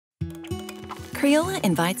Crayola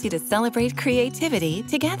invites you to celebrate creativity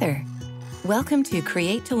together. Welcome to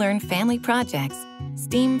Create to Learn Family Projects,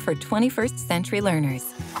 STEAM for 21st Century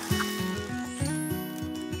Learners.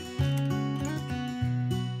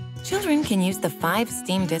 Children can use the 5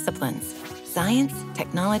 STEAM disciplines, science,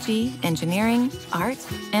 technology, engineering, art,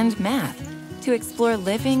 and math, to explore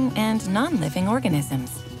living and non-living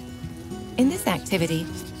organisms. In this activity,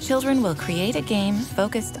 children will create a game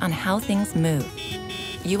focused on how things move.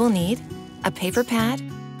 You will need a paper pad,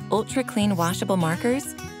 ultra-clean washable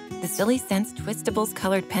markers, the Silly Sense Twistables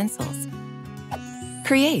colored pencils.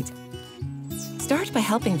 Create. Start by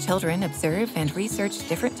helping children observe and research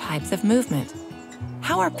different types of movement.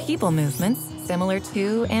 How are people movements similar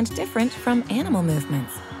to and different from animal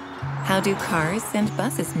movements? How do cars and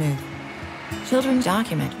buses move? Children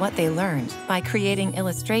document what they learned by creating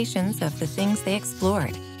illustrations of the things they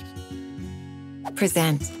explored.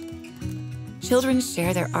 Present. Children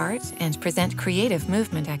share their art and present creative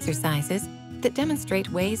movement exercises that demonstrate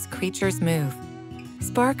ways creatures move.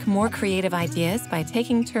 Spark more creative ideas by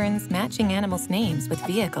taking turns matching animals' names with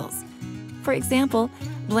vehicles. For example,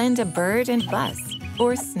 blend a bird and bus,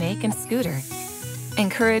 or snake and scooter.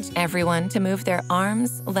 Encourage everyone to move their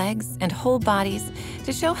arms, legs, and whole bodies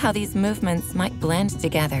to show how these movements might blend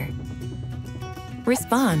together.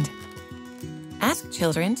 Respond. Ask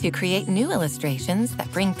children to create new illustrations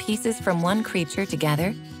that bring pieces from one creature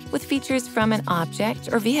together with features from an object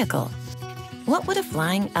or vehicle. What would a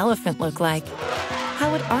flying elephant look like?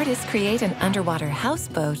 How would artists create an underwater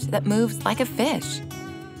houseboat that moves like a fish?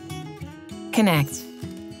 Connect.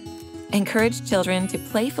 Encourage children to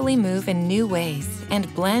playfully move in new ways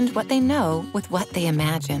and blend what they know with what they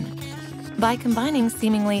imagine. By combining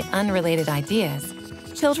seemingly unrelated ideas,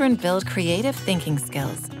 children build creative thinking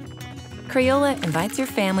skills. Crayola invites your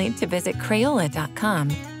family to visit Crayola.com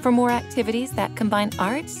for more activities that combine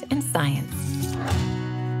art and science.